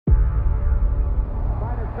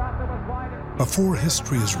Before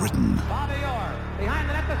history is written, Bobby Hurley, behind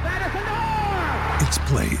the net to Sanderson, it's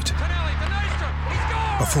played.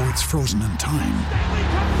 He Before it's frozen in time,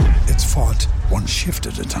 it's fought one shift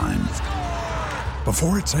at a time.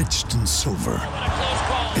 Before it's etched in silver,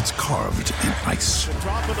 it's carved in ice.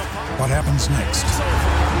 What happens next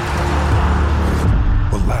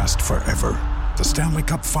will last forever. The Stanley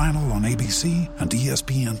Cup Final on ABC and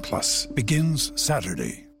ESPN Plus begins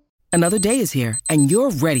Saturday. Another day is here, and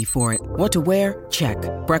you're ready for it. What to wear? Check.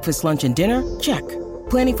 Breakfast, lunch, and dinner? Check.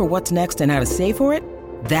 Planning for what's next and how to save for it?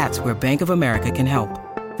 That's where Bank of America can help.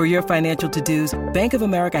 For your financial to-dos, Bank of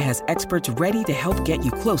America has experts ready to help get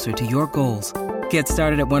you closer to your goals. Get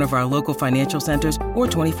started at one of our local financial centers or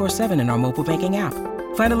 24/7 in our mobile banking app.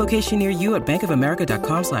 Find a location near you at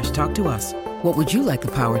bankofamerica.com/talktous. What would you like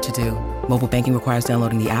the power to do? Mobile banking requires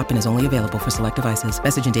downloading the app and is only available for select devices.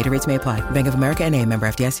 Message and data rates may apply. Bank of America N.A., member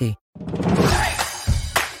FDIC.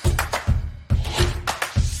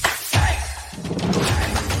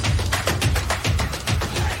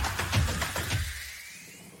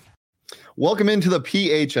 Welcome into the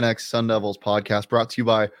PHNX Sun Devils podcast, brought to you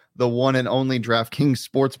by the one and only DraftKings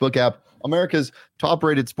Sportsbook app, America's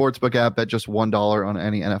top-rated sportsbook app at just $1 on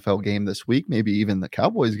any NFL game this week, maybe even the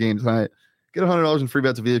Cowboys game tonight. Get $100 in free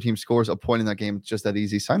bets if either team scores a point in that game. It's just that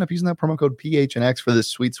easy. Sign up using that promo code PHNX for this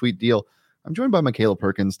sweet, sweet deal. I'm joined by Michaela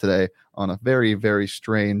Perkins today on a very, very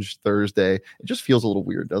strange Thursday. It just feels a little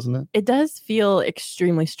weird, doesn't it? It does feel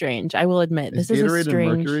extremely strange. I will admit. Is this is Gatorade a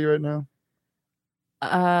strange. in Mercury right now?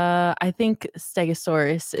 I think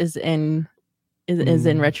Stegosaurus is in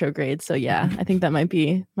retrograde. So yeah, I think that might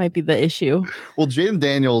be the issue. Well, Jayden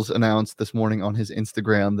Daniels announced this morning on his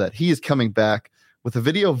Instagram that he is coming back with a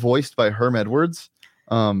video voiced by Herm Edwards,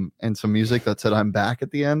 and some music that said "I'm back" at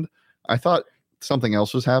the end. I thought something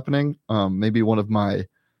else was happening. Maybe one of my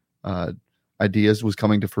ideas was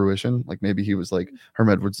coming to fruition. Like maybe he was like, Herm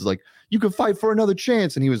Edwards is like, "You can fight for another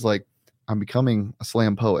chance," and he was like, "I'm becoming a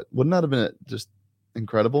slam poet." Wouldn't that have been just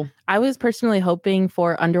incredible? I was personally hoping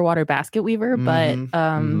for underwater basket weaver, but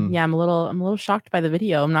yeah, I'm a little shocked by the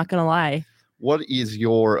video. I'm not gonna lie. What is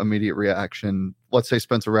your immediate reaction? Let's say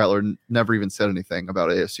Spencer Rattler never even said anything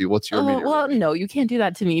about ASU. What's your immediate reaction? No, you can't do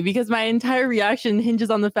that to me because my entire reaction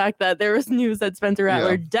hinges on the fact that there was news that Spencer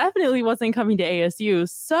Rattler definitely wasn't coming to ASU.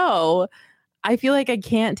 So I feel like I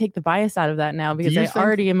can't take the bias out of that now because I'm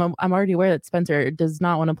already aware that Spencer does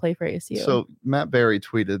not want to play for ASU. So Matt Berry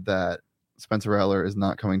tweeted that Spencer Rattler is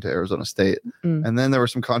not coming to Arizona State. And then there were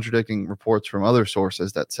some contradicting reports from other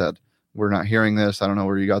sources that said, we're not hearing this. I don't know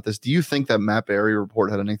where you got this. Do you think that Matt Berry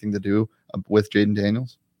report had anything to do with Jayden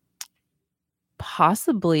Daniels?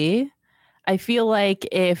 Possibly. I feel like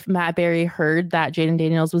if Matt Berry heard that Jayden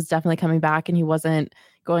Daniels was definitely coming back and he wasn't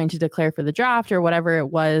going to declare for the draft or whatever it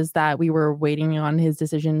was that we were waiting on his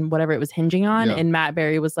decision, whatever it was hinging on, and Matt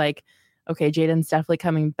Berry was like, okay, Jayden's definitely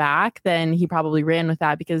coming back, then he probably ran with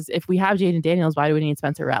that because if we have Jayden Daniels, why do we need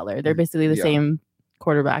Spencer Rattler? They're basically the same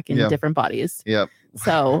quarterback in different bodies.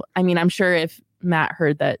 So, I mean, I'm sure if Matt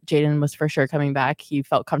heard that Jayden was for sure coming back, he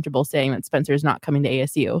felt comfortable saying that Spencer's not coming to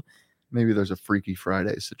ASU. Maybe there's a Freaky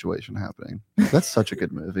Friday situation happening. That's such a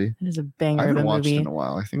good movie. It is a banger I of a haven't watched movie. it in a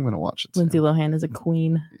while. I think I'm going to watch it Lindsay soon. Lohan is a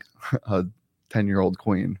queen. A 10-year-old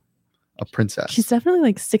queen. A princess. She's definitely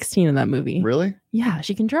like 16 in that movie. Really? Yeah,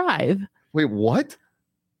 she can drive. Wait, what?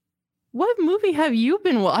 What movie have you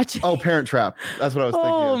been watching? Oh, Parent Trap. That's what I was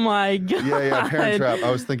thinking. Oh my god. Yeah, Parent Trap.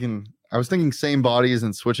 I was thinking same bodies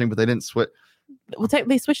and switching, but they didn't switch. Well,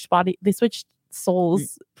 they switched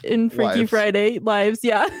souls in Freaky Friday lives.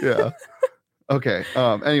 Yeah. Yeah. Okay.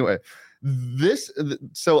 Anyway,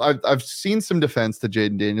 so I've seen some defense to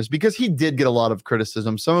Jayden Daniels because he did get a lot of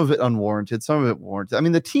criticism, some of it unwarranted, some of it warranted. I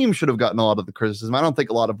mean, the team should have gotten a lot of the criticism. I don't think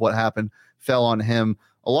a lot of what happened fell on him.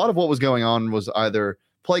 A lot of what was going on was either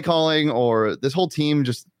play calling or this whole team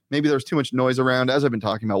just maybe there's too much noise around. As I've been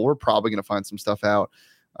talking about, we're probably going to find some stuff out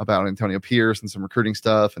about Antonio Pierce and some recruiting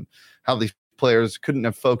stuff and how these players couldn't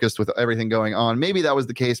have focused with everything going on. Maybe that was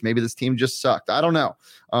the case. Maybe this team just sucked. I don't know.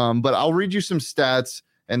 But I'll read you some stats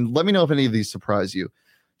and let me know if any of these surprise you.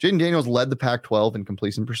 Jayden Daniels led the Pac-12 in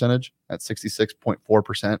completion percentage at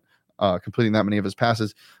 66.4%, completing that many of his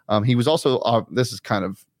passes. He was also, this is kind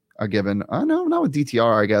of a given. No, not with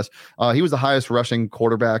DTR, I guess. He was the highest rushing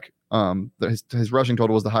quarterback. His rushing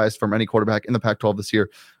total was the highest from any quarterback in the Pac-12 this year,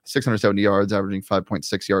 670 yards, averaging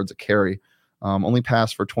 5.6 yards a carry. Only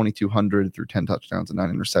passed for 2,200 through 10 touchdowns and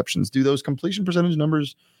 9 interceptions. Do those completion percentage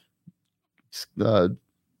numbers, does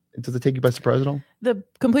it take you by surprise at all? The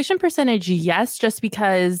completion percentage, yes, just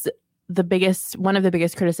because one of the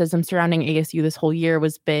biggest criticisms surrounding ASU this whole year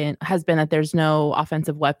has been that there's no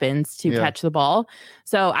offensive weapons to catch the ball.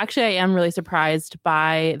 So actually, I am really surprised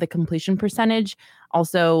by the completion percentage.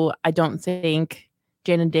 Also, I don't think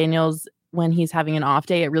Jayden Daniels, when he's having an off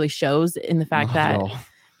day, it really shows in the fact that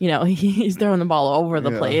he's throwing the ball all over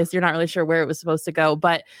the place. You're not really sure where it was supposed to go.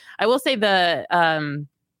 But I will say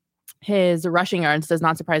his rushing yards does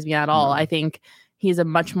not surprise me at all. I think he's a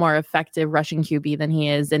much more effective rushing QB than he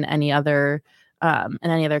is in any other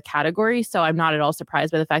category. So I'm not at all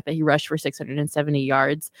surprised by the fact that he rushed for 670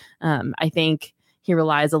 yards. I think he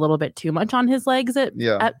relies a little bit too much on his legs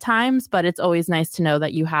at times, but it's always nice to know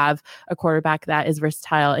that you have a quarterback that is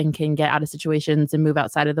versatile and can get out of situations and move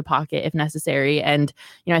outside of the pocket if necessary. And,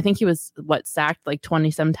 I think he was sacked like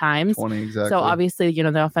 20 some times. 20, exactly. So obviously,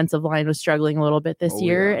 the offensive line was struggling a little bit this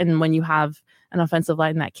year. Yeah. And when you have an offensive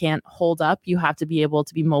line that can't hold up, you have to be able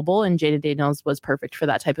to be mobile. And Jayden Daniels was perfect for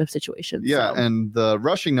that type of situation. Yeah. So. And the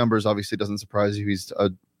rushing numbers obviously doesn't surprise you. He's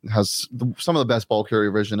has some of the best ball carrier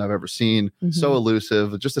vision I've ever seen. Mm-hmm. So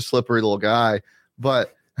elusive, just a slippery little guy,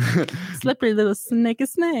 but slippery little snake.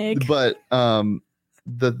 But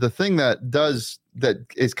the thing that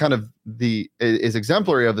is kind of is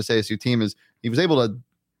exemplary of this ASU team is he was able to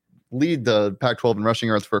lead the Pac-12 in rushing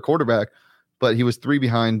yards for a quarterback, but he was 3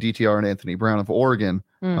 behind DTR and Anthony Brown of Oregon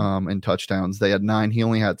in touchdowns. They had 9. He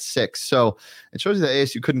only had 6. So it shows you that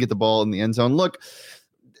ASU couldn't get the ball in the end zone. Look,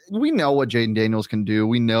 we know what Jayden Daniels can do.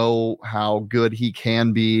 We know how good he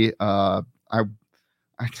can be.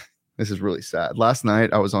 This is really sad. Last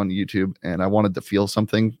night I was on YouTube and I wanted to feel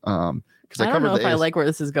something. Because I don't know if I like where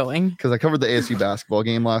this is going. Because I covered the ASU basketball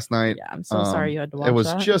game last night. Yeah, I'm so sorry you had to watch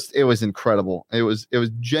that. It was incredible. It was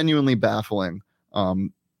genuinely baffling.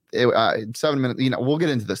 7 minutes. We'll get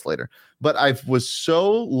into this later. But I was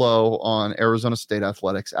so low on Arizona State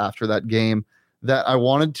athletics after that game that I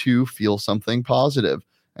wanted to feel something positive.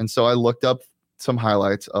 And so I looked up some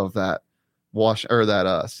highlights of the Oregon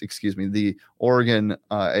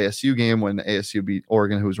ASU game when ASU beat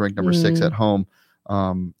Oregon, who was ranked number 6 at home.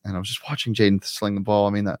 And I was just watching Jayden sling the ball.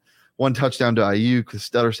 I mean, that one touchdown to IU, the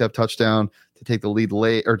stutter step touchdown to take the lead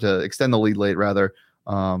late, or to extend the lead late rather.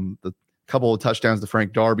 The couple of touchdowns to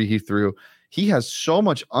Frank Darby he threw. He has so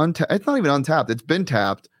much it's not even untapped. It's been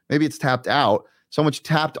tapped. Maybe it's tapped out. So much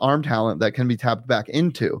tapped arm talent that can be tapped back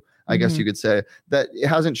into. I guess you could say that it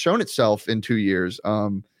hasn't shown itself in 2 years.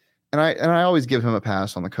 And I always give him a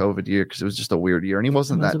pass on the COVID year because it was just a weird year and he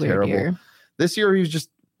wasn't that terrible. This year, he was just,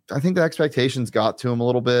 I think the expectations got to him a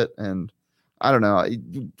little bit. And I don't know.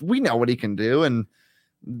 We know what he can do. And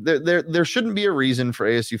there shouldn't be a reason for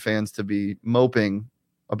ASU fans to be moping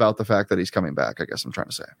about the fact that he's coming back, I guess I'm trying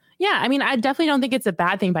to say. Yeah, I mean, I definitely don't think it's a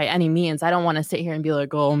bad thing by any means. I don't want to sit here and be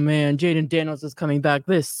like, oh man, Jayden Daniels is coming back.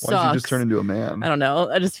 This sucks. Why did you just turn into a man? I don't know.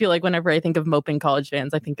 I just feel like whenever I think of moping college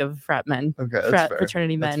fans, I think of frat men,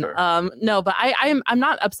 fraternity men. No, but I'm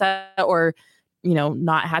not upset or,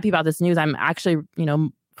 not happy about this news. I'm actually,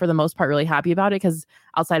 for the most part, really happy about it because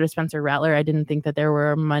outside of Spencer Rattler, I didn't think that there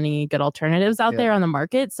were many good alternatives out there on the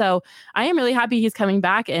market. So I am really happy he's coming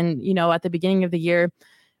back. And, at the beginning of the year,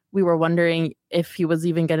 we were wondering if he was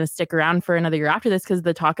even going to stick around for another year after this because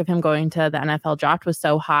the talk of him going to the NFL draft was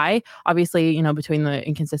so high. Obviously, between the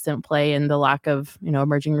inconsistent play and the lack of,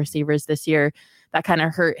 emerging receivers this year, that kind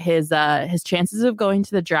of hurt his chances of going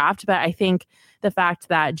to the draft. But I think the fact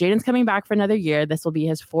that Jayden's coming back for another year, this will be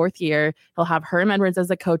his 4th year. He'll have Herm Edwards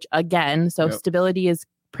as a coach again. So stability is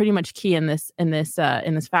pretty much key in this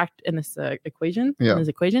equation.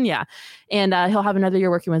 Yeah. And he'll have another year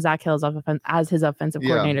working with Zach Hill as his offensive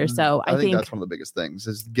coordinator. So I think that's one of the biggest things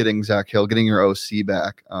is getting Zach Hill, getting your OC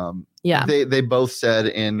back. They both said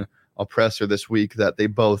in a presser this week that they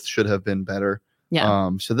both should have been better.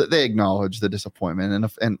 Yeah. So that they acknowledge the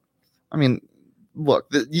disappointment. And I mean, look,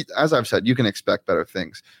 as I've said, you can expect better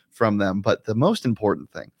things from them. But the most important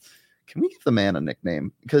thing, can we give the man a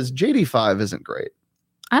nickname? Because JD5 isn't great.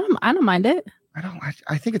 I don't mind it.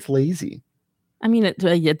 I think it's lazy. I mean,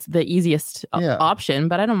 it's the easiest option,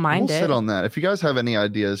 but I don't mind we'll it. Sit on that. If you guys have any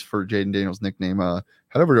ideas for Jayden Daniels' nickname, head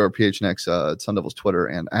over to our PHNX Sun Devils Twitter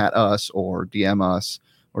and at us or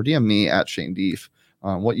DM me at Shane Deef.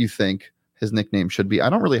 What you think his nickname should be. I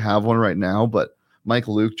don't really have one right now, but Mike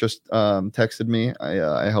Luke just texted me.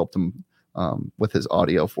 I helped him with his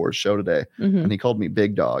audio for his show today, and he called me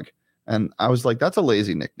Big Dog. And I was like, that's a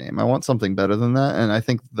lazy nickname. I want something better than that. And I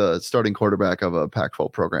think the starting quarterback of a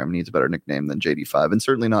Pac-12 program needs a better nickname than JD5 and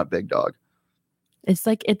certainly not Big Dog. It's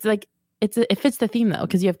like it fits the theme though,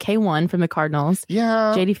 because you have K1 from the Cardinals.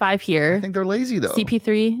 Yeah. JD5 here. I think they're lazy though.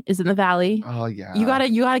 CP3 is in the Valley. Oh yeah. You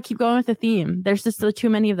gotta keep going with the theme. There's just too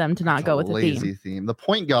many of them to not go with the lazy theme. The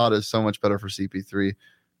point guard is so much better for CP3.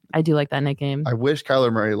 I do like that nickname. I wish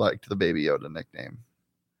Kyler Murray liked the Baby Yoda nickname,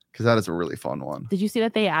 because that is a really fun one. Did you see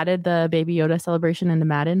that they added the Baby Yoda celebration into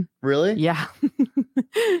Madden? Really? Yeah.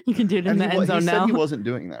 You can do it in the end zone now. He said he wasn't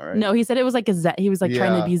doing that, right? No, he said it was like a Zen. He was like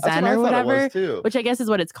trying to be Zen or whatever, which I guess is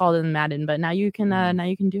what it's called in Madden. But now you can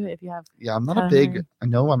do it if you have. Yeah, I'm not a big. I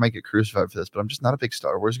know I might get crucified for this, but I'm just not a big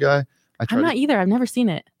Star Wars guy. I'm not either. I've never seen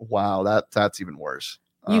it. Wow, that's even worse.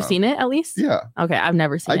 You've seen it at least? Yeah. Okay, I've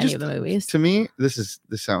never seen any of the movies. To me, this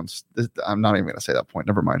sounds. I'm not even gonna say that point.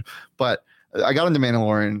 Never mind. But I got into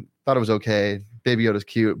Mandalorian. Thought it was okay. Baby Yoda's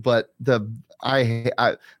cute, but Baby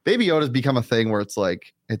Yoda's become a thing where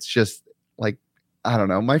it's just like, I don't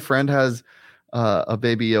know. My friend has a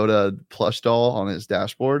Baby Yoda plush doll on his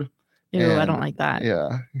dashboard. Ew, I don't like that.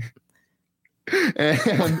 Yeah.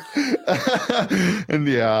 and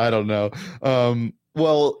yeah, I don't know.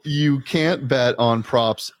 Well, you can't bet on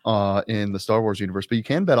props in the Star Wars universe, but you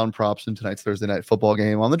can bet on props in tonight's Thursday night football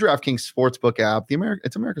game on the DraftKings Sportsbook app.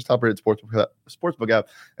 It's America's top-rated sportsbook app.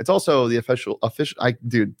 It's also the official.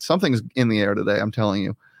 Dude, something's in the air today. I'm telling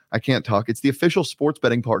you, I can't talk. It's the official sports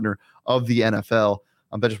betting partner of the NFL.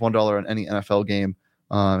 Bet just $1 on any NFL game,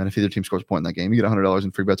 and if either team scores a point in that game, you get $100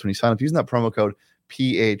 in free bets when you sign up using that promo code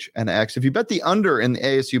PHNX. If you bet the under in the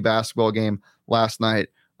ASU basketball game last night,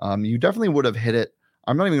 you definitely would have hit it.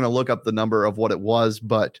 I'm not even going to look up the number of what it was,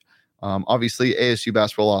 but obviously ASU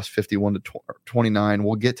basketball lost 51-29.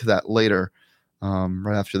 We'll get to that later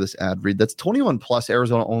right after this ad read. That's 21 plus,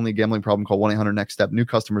 Arizona only, gambling problem, call 1-800-NEXT-STEP, new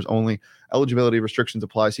customers only, eligibility restrictions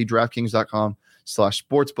apply. See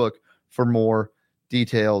DraftKings.com/sportsbook for more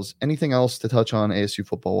details. Anything else to touch on ASU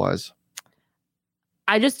football wise?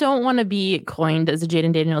 I just don't want to be coined as a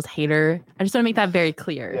Jayden Daniels hater. I just want to make that very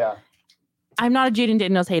clear. Yeah. I'm not a Jayden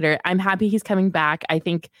Daniels hater. I'm happy he's coming back. I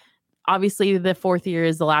think obviously the fourth year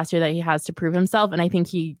is the last year that he has to prove himself, and I think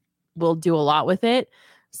he will do a lot with it.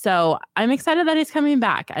 So I'm excited that he's coming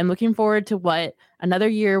back. I'm looking forward to what another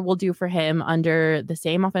year will do for him under the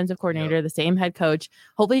same offensive coordinator, the same head coach.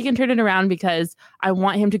 Hopefully he can turn it around, because I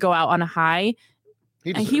want him to go out on a high.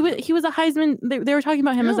 He was a Heisman. They were talking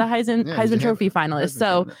about him as a Heisman Trophy finalist.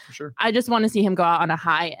 So sure. I just want to see him go out on a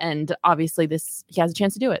high, and obviously he has a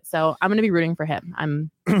chance to do it. So I'm going to be rooting for him. I'm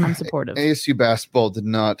supportive. ASU basketball did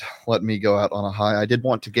not let me go out on a high. I did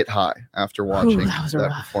want to get high after watching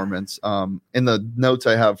that performance. In the notes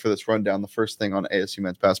I have for this rundown, the first thing on ASU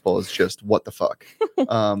men's basketball is just what the fuck,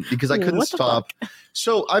 because I couldn't stop.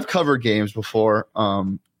 So I've covered games before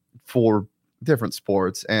for different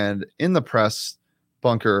sports, and in the press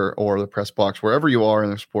bunker or the press box, wherever you are in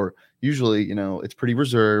the sport, usually, it's pretty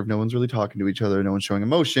reserved. No one's really talking to each other. No one's showing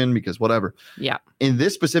emotion, because whatever. Yeah. In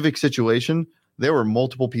this specific situation, there were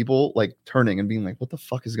multiple people turning and being like, what the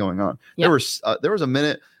fuck is going on? Yeah. There was a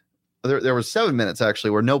minute. There was 7 minutes actually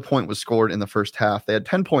where no point was scored in the first half. They had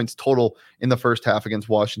 10 points total in the first half against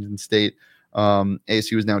Washington State.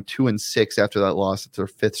 ASU is now 2-6 after that loss. It's their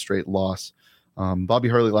fifth straight loss. Bobby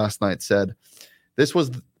Hurley last night said, "This was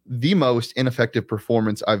the most ineffective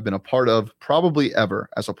performance I've been a part of probably ever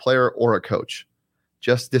as a player or a coach.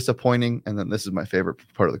 Just disappointing." And then this is my favorite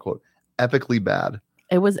part of the quote: "Epically bad."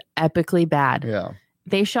 It was epically bad. Yeah.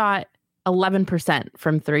 They shot 11%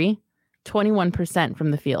 from three, 21%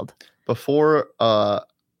 from the field. Before, I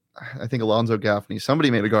think Alonzo Gaffney,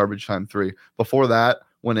 somebody made a garbage time three. Before that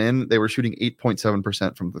went in, they were shooting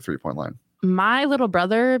 8.7% from the 3-point line. My little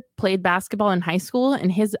brother played basketball in high school,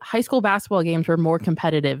 and his high school basketball games were more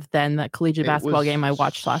competitive than the collegiate basketball game I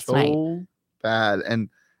watched last night. So bad.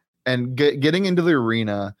 And getting into the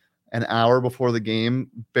arena an hour before the game,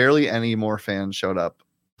 barely any more fans showed up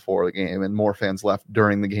for the game, and more fans left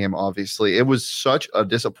during the game. Obviously, it was such a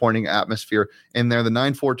disappointing atmosphere in there. The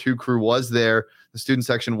 942 crew was there. The student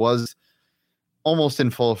section was almost in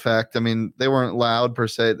full effect. I mean, they weren't loud per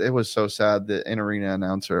se. It was so sad. The in-arena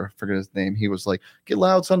announcer, I forget his name, he was like, "Get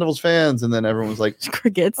loud, Sun Devils fans," and then everyone was like,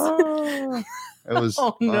 "Crickets." Oh. It was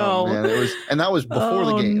oh no, man, it was, and that was before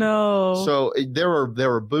the game. No, so there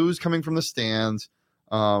were boos coming from the stands.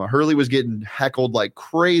 Hurley was getting heckled like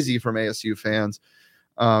crazy from ASU fans.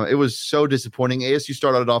 It was so disappointing. ASU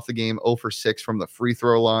started off the game 0 for 6 from the free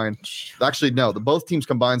throw line. Actually, no, both teams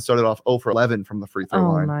combined started off 0 for 11 from the free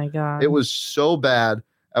throw line. Oh my God. It was so bad.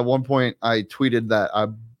 At one point, I tweeted that I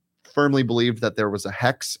firmly believed that there was a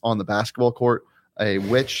hex on the basketball court. A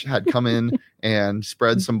witch had come in and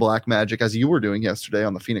spread some black magic, as you were doing yesterday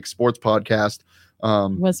on the Phoenix Sports Podcast.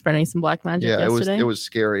 Was spreading some black magic yesterday. It was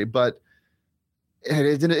scary. But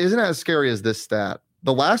It isn't as scary as this stat.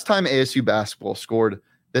 The last time ASU basketball scored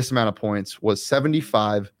this amount of points was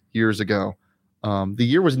 75 years ago. The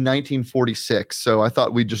year was 1946. So I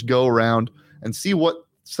thought we'd just go around and see what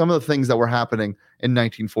some of the things that were happening in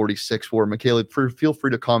 1946 were. Michaela, feel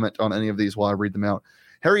free to comment on any of these while I read them out.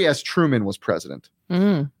 Harry S. Truman was president.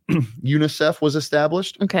 UNICEF was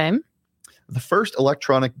established. Okay. The first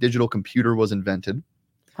electronic digital computer was invented.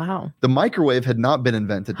 Wow. The microwave had not been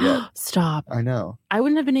invented yet. Stop. I know. I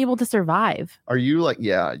wouldn't have been able to survive. Are you like,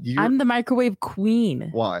 I'm the microwave queen.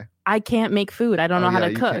 Why? I can't make food. I don't know how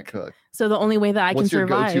to cook. Can't cook. So the only way that I can survive.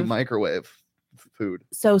 What's your go-to microwave food?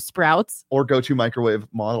 So Sprouts. Or go-to microwave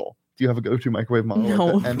model. Do you have a go-to microwave model? No.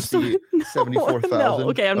 Like MC 74,000? No.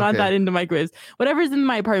 Okay, I'm not that into microwaves. Whatever's in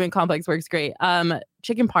my apartment complex works great.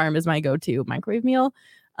 Chicken parm is my go-to microwave meal.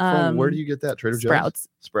 From where do you get that? Trader Joe's?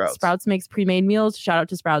 Sprouts makes pre-made meals. Shout out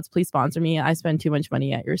to Sprouts. Please sponsor me. I spend too much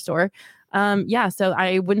money at your store. So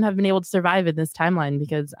I wouldn't have been able to survive in this timeline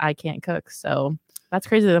because I can't cook. So that's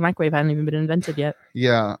crazy that the microwave hadn't even been invented yet.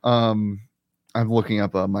 Yeah. I'm looking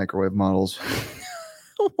up microwave models.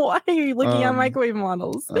 Why are you looking at microwave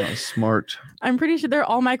models? Smart. I'm pretty sure they're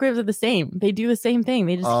all microwaves are the same. They do the same thing.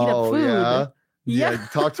 They just heat up food. Yeah.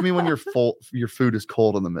 Talk to me when your food is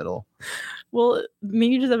cold in the middle. Well,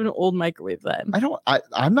 maybe you just have an old microwave then. I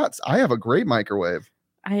have a great microwave.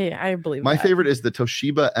 I believe my favorite is the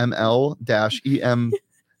Toshiba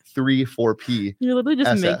ML-EM34P. You're literally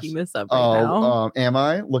just making this up right now. Am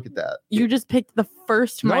I? Look at that. You just picked the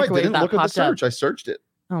first microwave. I didn't that look at the popped search. up. I searched it.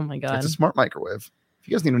 Oh my God. It's a smart microwave. If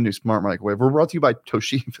you guys need a new smart microwave, we're brought to you by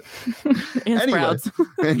Toshiba. And Sprouts.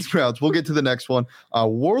 And Sprouts. We'll get to the next one.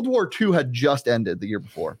 World War II had just ended the year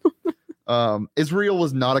before. Israel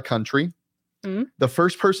was not a country. Mm-hmm. The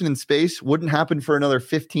first person in space wouldn't happen for another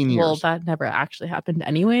 15 years. Well, that never actually happened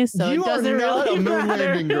anyway, so you it doesn't are not really a moon matter.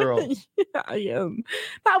 landing girl. Yeah, I am.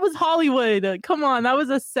 That was Hollywood. Come on, that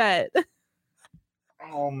was a set.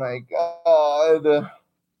 Oh my God.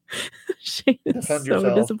 Shane is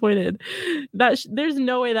so disappointed. There's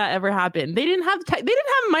no way that ever happened. They didn't have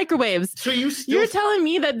microwaves. So you're telling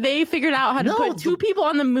me that they figured out how to put two people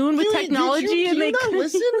on the moon with technology and they not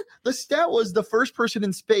listen? The stat was the first person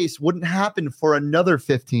in space wouldn't happen for another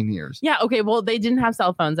 15 years. Yeah, okay, well they didn't have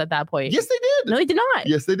cell phones at that point. Yes, they did. No, they did not.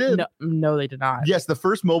 Yes, they did. No, they did not. Yes, the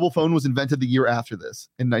first mobile phone was invented the year after this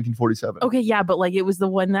in 1947. Okay, yeah, but like it was the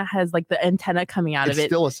one that has like the antenna coming out of it. It's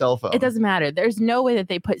still a cell phone. It doesn't matter. There's no way that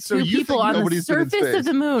they put two people on the surface of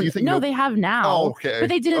the moon. No, they have now. Oh, okay. But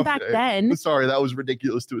they didn't back then. Sorry, that was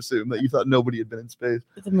ridiculous to assume that you thought nobody had been in space.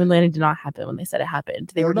 The moon landing did not happen when they said it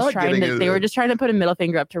happened. They were just trying to put a middle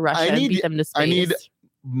finger up to Russia and beat them to space. I need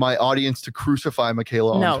my audience to crucify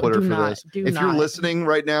Michaela on Twitter for this. If you're listening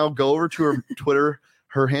right now, go over to her Twitter.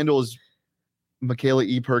 Her handle is Michaela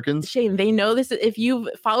E. Perkins. Shane, they know this. If you've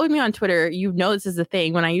followed me on Twitter, you know this is a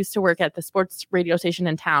thing. When I used to work at the sports radio station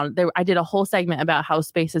in town, I did a whole segment about how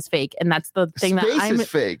space is fake, and that's the thing is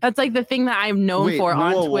fake. That's like the thing that I'm known for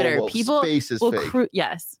on Twitter. Whoa. People space is fake.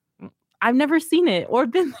 Yes, I've never seen it or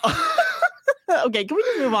been. Okay, can we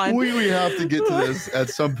just move on? We have to get to this at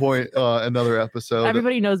some point. Another episode.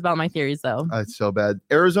 Everybody knows about my theories, though. It's so bad.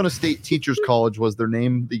 Arizona State Teachers College was their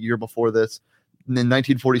name the year before this. In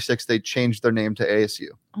 1946, they changed their name to ASU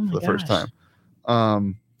for the first time.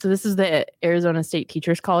 So this is the Arizona State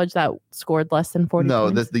Teachers College that scored less than 40 No,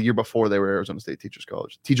 points? the year before they were Arizona State Teachers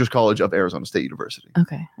College of Arizona State University.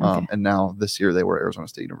 Okay. And now this year they were Arizona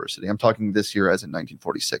State University. I'm talking this year as in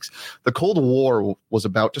 1946. The Cold War was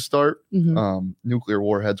about to start. Mm-hmm. Nuclear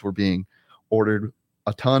warheads were being ordered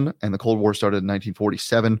a ton, and the Cold War started in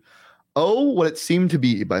 1947. Oh, What It Seemed to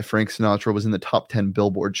Be by Frank Sinatra was in the top 10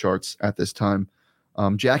 Billboard charts at this time.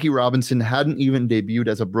 Jackie Robinson hadn't even debuted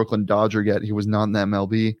as a Brooklyn Dodger yet. He was not in the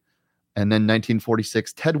MLB. And then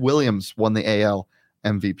 1946, Ted Williams won the AL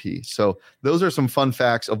MVP. So those are some fun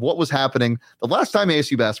facts of what was happening the last time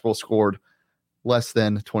ASU basketball scored less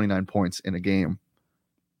than 29 points in a game.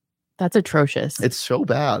 That's atrocious. It's so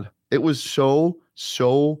bad. It was so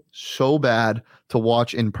bad to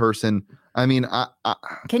watch in person. I mean,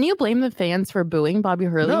 can you blame the fans for booing Bobby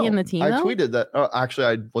Hurley and the team? I tweeted that. Actually,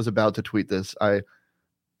 I was about to tweet this. I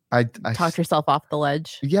talked yourself off the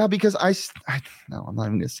ledge. Yeah, because no, I'm not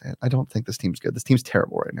even gonna say it. I don't think this team's good. This team's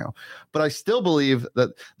terrible right now. But I still believe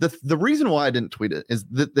that the reason why I didn't tweet it is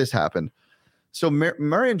that this happened. So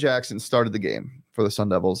Marion Jackson started the game for the Sun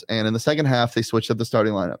Devils, and in the second half they switched up the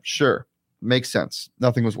starting lineup. Sure, makes sense.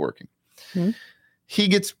 Nothing was working. Mm-hmm. He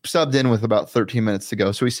gets subbed in with about 13 minutes to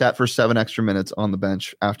go, so he sat for 7 extra minutes on the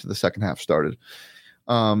bench after the second half started.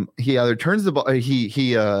 He either turns the ball,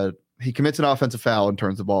 he he commits an offensive foul and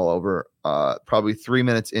turns the ball over probably 3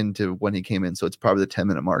 minutes into when he came in. So it's probably the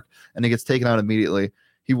 10-minute mark. And he gets taken out immediately.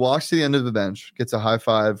 He walks to the end of the bench, gets a high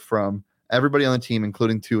five from everybody on the team,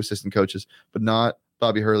 including 2 assistant coaches, but not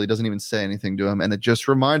Bobby Hurley. Doesn't even say anything to him. And it just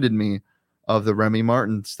reminded me of the Remy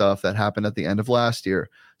Martin stuff that happened at the end of last year.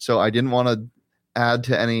 So I didn't want to add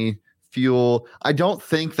to any fuel. I don't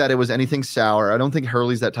think that it was anything sour. I don't think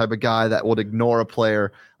Hurley's that type of guy that would ignore a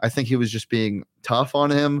player. I think he was just being tough on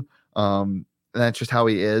him. And that's just how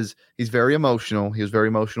he is. He's very emotional. He was very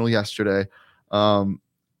emotional yesterday. I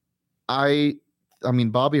mean,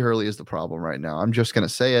 Bobby Hurley is the problem right now. I'm just going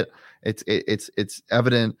to say it. It's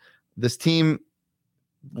evident. This team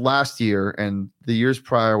last year and the years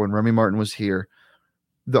prior when Remy Martin was here,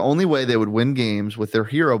 the only way they would win games with their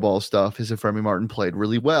hero ball stuff is if Remy Martin played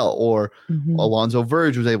really well, or Alonzo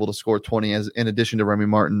Verge was able to score 20 as in addition to Remy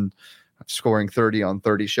Martin scoring 30 on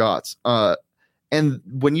 30 shots. And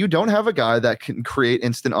when you don't have a guy that can create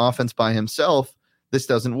instant offense by himself, this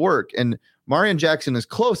doesn't work. And Marion Jackson is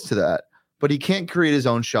close to that, but he can't create his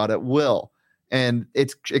own shot at will. And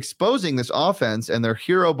it's exposing this offense and their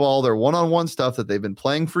hero ball, their one-on-one stuff that they've been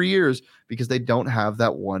playing for years because they don't have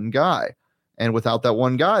that one guy. And without that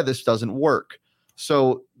one guy, this doesn't work.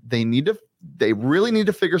 So they really need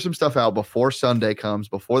to figure some stuff out before Sunday comes,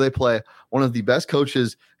 before they play one of the best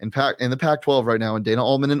coaches in the Pac-12 right now, in Dana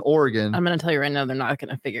Altman in Oregon. I'm going to tell you right now, they're not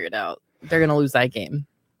going to figure it out. They're going to lose that game.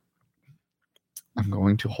 I'm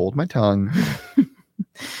going to hold my tongue.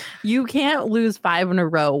 You can't lose 5 in a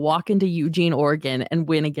row, walk into Eugene, Oregon, and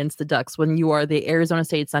win against the Ducks when you are the Arizona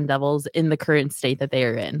State Sun Devils in the current state that they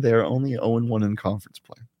are in. They're only 0-1 in conference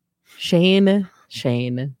play. Shane.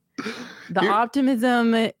 The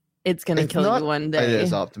optimism, it's going to kill you one day. It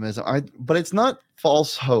is optimism. But it's not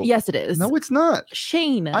false hope. Yes, it is. No, it's not.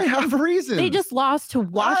 Shane. I have a reason. They just lost to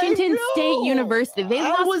Washington State University. They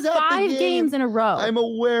lost 5 games in a row. I'm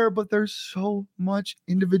aware, but there's so much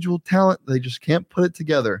individual talent. They just can't put it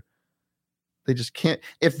together. They just can't.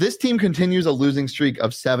 If this team continues a losing streak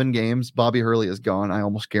of 7 games, Bobby Hurley is gone. I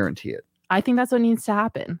almost guarantee it. I think that's what needs to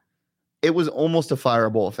happen. It was almost a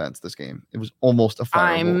fireable offense, this game. It was almost a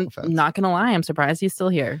fireable offense. I'm not going to lie. I'm surprised he's still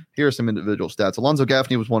here. Here are some individual stats. Alonzo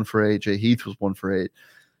Gaffney was 1 for 8. Jay Heath was 1 for 8.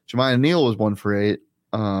 Jemiah Neal was 1 for 8.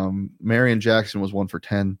 Marion Jackson was 1 for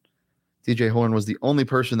 10. DJ Horn was the only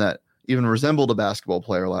person that even resembled a basketball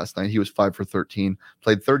player last night. He was 5 for 13.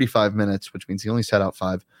 Played 35 minutes, which means he only sat out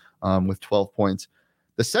 5 with 12 points.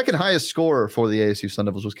 The second highest scorer for the ASU Sun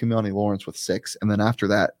Devils was Kimani Lawrence with 6. And then after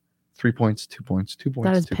that, 3 points, 2 points, 2 points.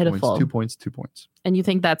 That is 2 pitiful. Points, 2 points, 2 points. And you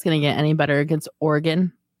think that's going to get any better against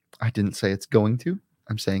Oregon? I didn't say it's going to.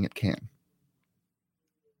 I'm saying it can.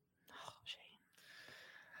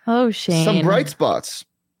 Oh, Shane. Some bright spots.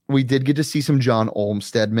 We did get to see some John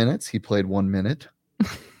Olmstead minutes. He played 1 minute.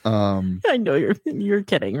 I know you're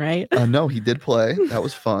kidding, right? No, he did play. That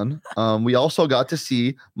was fun. We also got to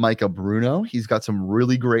see Micah Bruno. He's got some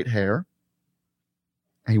really great hair.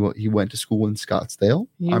 He went to school in Scottsdale.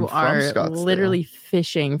 You are literally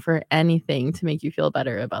fishing for anything to make you feel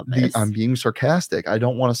better about this. I'm being sarcastic. I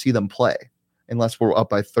don't want to see them play unless we're up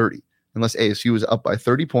by 30. Unless ASU is up by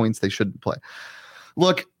 30 points, they shouldn't play.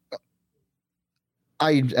 Look,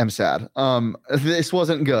 I am sad. This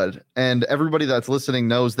wasn't good. And everybody that's listening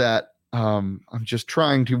knows that. I'm just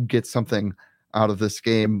trying to get something out of this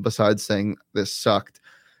game besides saying this sucked.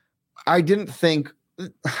 I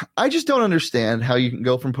just don't understand how you can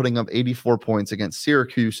go from putting up 84 points against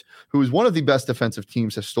Syracuse, who is one of the best defensive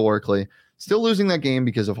teams historically, still losing that game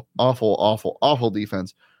because of awful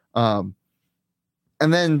defense, and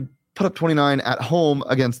then put up 29 at home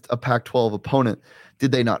against a Pac-12 opponent.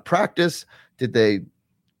 Did they not practice?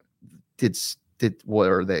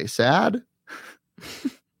 Were they sad?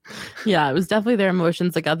 Yeah, it was definitely their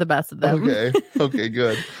emotions that got the best of them. Okay,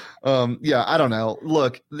 good. Yeah, I don't know.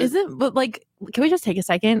 Look, can we just take a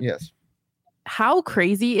second? Yes. How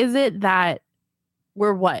crazy is it that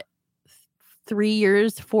we're 4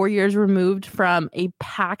 years removed from a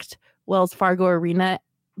packed Wells Fargo Arena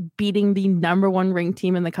beating the number 1 ranked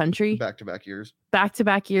team in the country? Back-to-back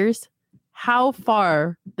years. How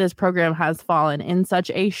far this program has fallen in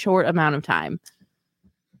such a short amount of time.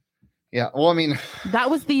 Yeah, well, I mean, that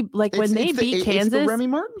was when they beat Kansas. It's the Remy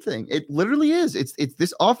Martin thing. It literally is. It's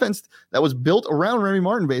this offense that was built around Remy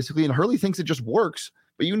Martin, basically, and Hurley thinks it just works.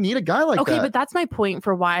 But you need a guy like that. Okay, but that's my point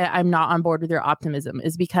for why I'm not on board with your optimism,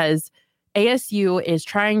 is because ASU is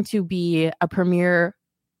trying to be a premier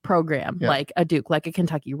program, like a Duke, like a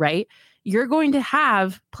Kentucky, right? You're going to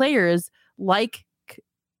have players like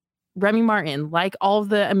Remy Martin, like all of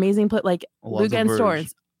the amazing like Lugan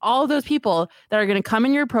Storms, all of those people that are going to come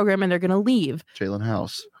in your program and they're going to leave. Jalen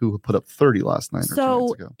House, who put up 30 last night.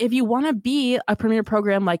 So if you want to be a premier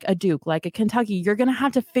program like a Duke, like a Kentucky, you're going to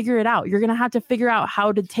have to figure it out. You're going to have to figure out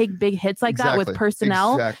how to take big hits like that with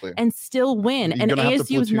personnel and still win. And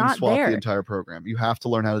ASU is not there. The entire program. You have to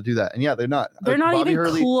learn how to do that. And yeah, they're not. They're not even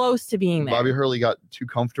close to being there. Bobby Hurley got too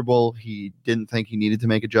comfortable. He didn't think he needed to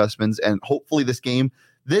make adjustments. And hopefully this game,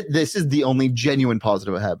 this is the only genuine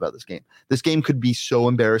positive I have about this game. This game could be so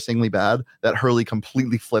embarrassingly bad that Hurley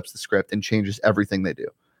completely flips the script and changes everything they do.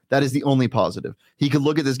 That is the only positive. He could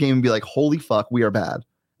look at this game and be like, holy fuck, we are bad.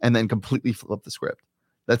 And then completely flip the script.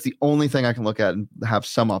 That's the only thing I can look at and have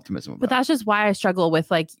some optimism about. But that's just why I struggle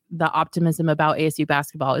with like the optimism about ASU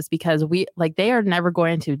basketball is because they are never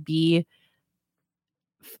going to be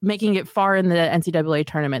making it far in the NCAA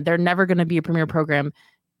tournament. They're never going to be a premier program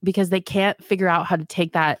because they can't figure out how to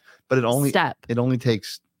take that step. It only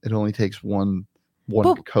takes one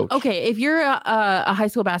coach. Okay, if you're a high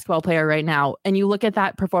school basketball player right now and you look at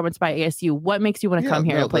that performance by ASU, what makes you want to come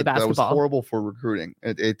here and play basketball? That was horrible for recruiting.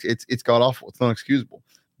 It's god awful. It's unexcusable.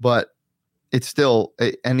 But it's still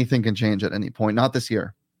anything can change at any point. Not this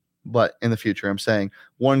year, but in the future. I'm saying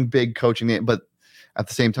one big coaching name, but at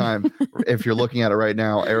the same time, if you're looking at it right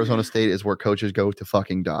now, Arizona State is where coaches go to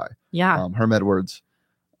fucking die. Yeah. Herm Edwards,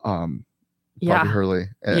 Bobby Hurley,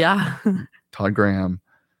 Todd Graham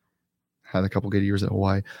had a couple good years at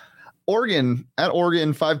Hawaii. Oregon,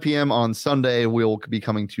 5 p.m. on Sunday. We'll be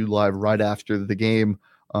coming to you live right after the game.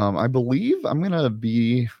 I believe I'm going to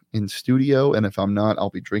be in studio, and if I'm not, I'll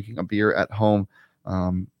be drinking a beer at home.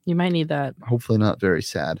 You might need that. Hopefully not very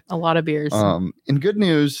sad. A lot of beers. In good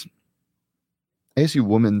news, ASU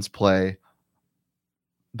women's play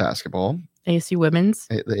basketball. ASU women's?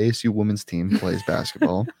 The ASU women's team plays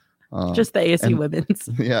basketball. Just the ASU women's.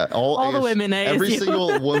 Yeah. All the women at ASU. Every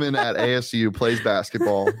single woman at ASU plays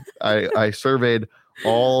basketball. I surveyed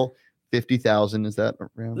all 50,000. Is that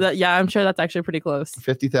around? Yeah, I'm sure that's actually pretty close.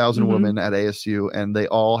 50,000 women at ASU, and they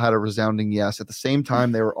all had a resounding yes. At the same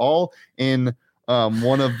time, they were all in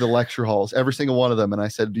one of the lecture halls, every single one of them. And I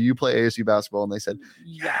said, do you play ASU basketball? And they said,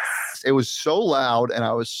 yes. It was so loud, and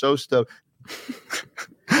I was so stoked.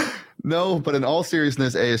 No, but in all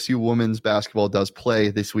seriousness, ASU women's basketball does play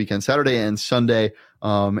this weekend, Saturday and Sunday,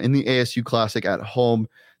 in the ASU Classic at home.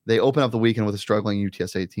 They open up the weekend with a struggling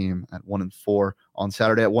UTSA team at 1-4 on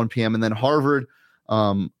Saturday at 1 p.m. And then Harvard,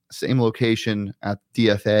 same location at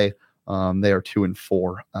DFA. They are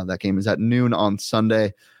 2-4. That game is at noon on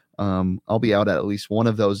Sunday. I'll be out at least one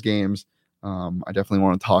of those games. I definitely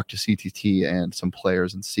want to talk to CTT and some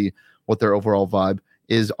players and see what their overall vibe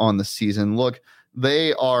is on the season. Look,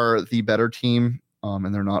 they are the better team,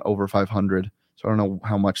 and they're not over 500. So I don't know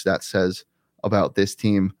how much that says about this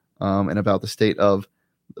team and about the state of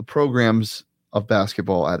the programs of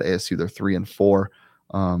basketball at ASU. They're 3-4.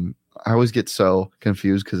 I always get so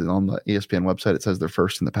confused because on the ESPN website, it says they're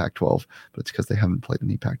first in the Pac-12, but it's because they haven't played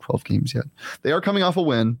any Pac-12 games yet. They are coming off a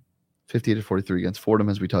win, 58-43 against Fordham,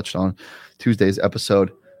 as we touched on Tuesday's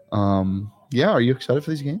episode. Are you excited for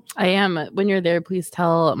these games? I am. When you're there, please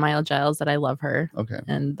tell Maya Giles that I love her. Okay.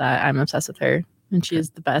 And that I'm obsessed with her. And she is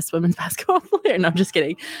the best women's basketball player. No, I'm just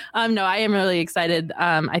kidding. No, I am really excited.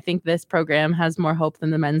 I think this program has more hope than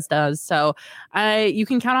the men's does. So you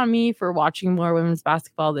can count on me for watching more women's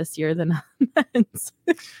basketball this year than men's.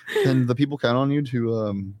 Can the people count on you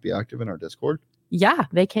to be active in our Discord? Yeah,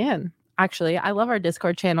 they can. Actually, I love our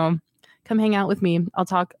Discord channel. Come hang out with me. I'll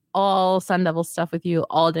talk all Sun Devil stuff with you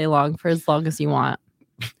all day long for as long as you want.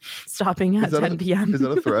 Stopping at 10 p.m. Is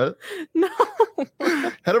that a threat? No.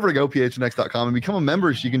 Head over to gophnx.com and become a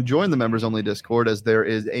member so you can join the members only Discord, as there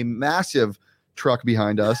is a massive truck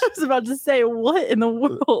behind us. I was about to say, what in the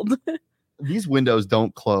world? These windows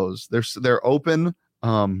don't close. They're open.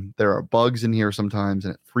 There are bugs in here sometimes,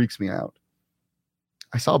 and it freaks me out.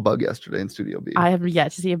 I saw a bug yesterday in Studio B. I have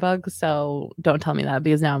yet to see a bug, so don't tell me that,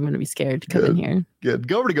 because now I'm going to be scared to come in here. Good.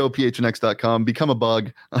 Go over to gophnx.com, become a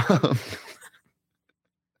bug.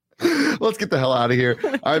 Let's get the hell out of here.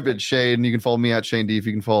 I've been Shane. You can follow me at Shane D. If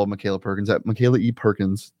you can follow Michaela Perkins at Michaela E.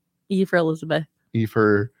 Perkins. E for Elizabeth. E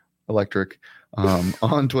for Electric.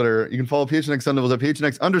 On Twitter. You can follow PHNX Sun Devils at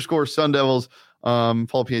PHNX_Sun Devils.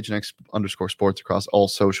 Follow PHNX_sports across all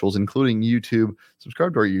socials, including YouTube.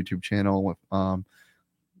 Subscribe to our YouTube channel.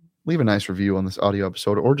 Leave a nice review on this audio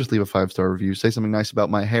episode, or just leave a 5-star review. Say something nice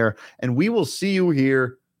about my hair. And we will see you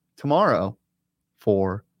here tomorrow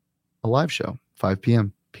for a live show, 5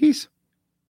 p.m. Peace.